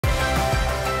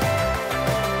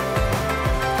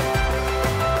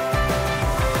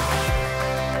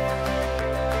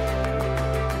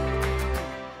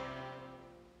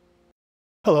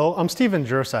Hello, I'm Steven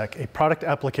Jursak, a product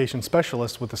application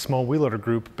specialist with the Small Wheel Loader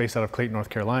Group based out of Clayton, North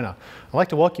Carolina. I'd like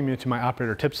to welcome you to my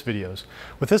operator tips videos.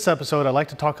 With this episode, I'd like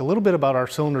to talk a little bit about our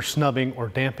cylinder snubbing or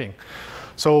damping.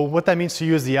 So what that means to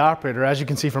you as the operator, as you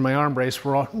can see from my arm brace,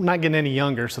 we're not getting any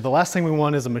younger, so the last thing we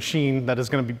want is a machine that is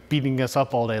going to be beating us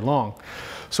up all day long.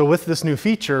 So with this new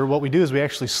feature, what we do is we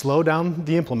actually slow down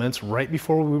the implements right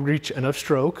before we reach enough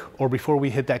stroke or before we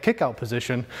hit that kick out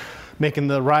position, making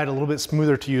the ride a little bit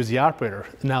smoother to use the operator.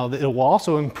 Now, it will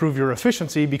also improve your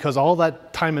efficiency because all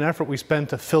that time and effort we spend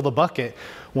to fill the bucket,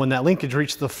 when that linkage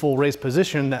reaches the full raised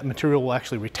position, that material will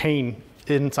actually retain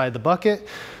inside the bucket,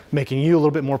 making you a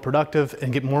little bit more productive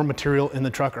and get more material in the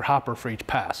truck or hopper for each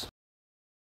pass.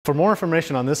 For more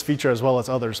information on this feature as well as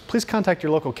others, please contact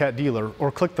your local CAT dealer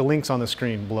or click the links on the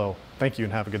screen below. Thank you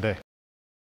and have a good day.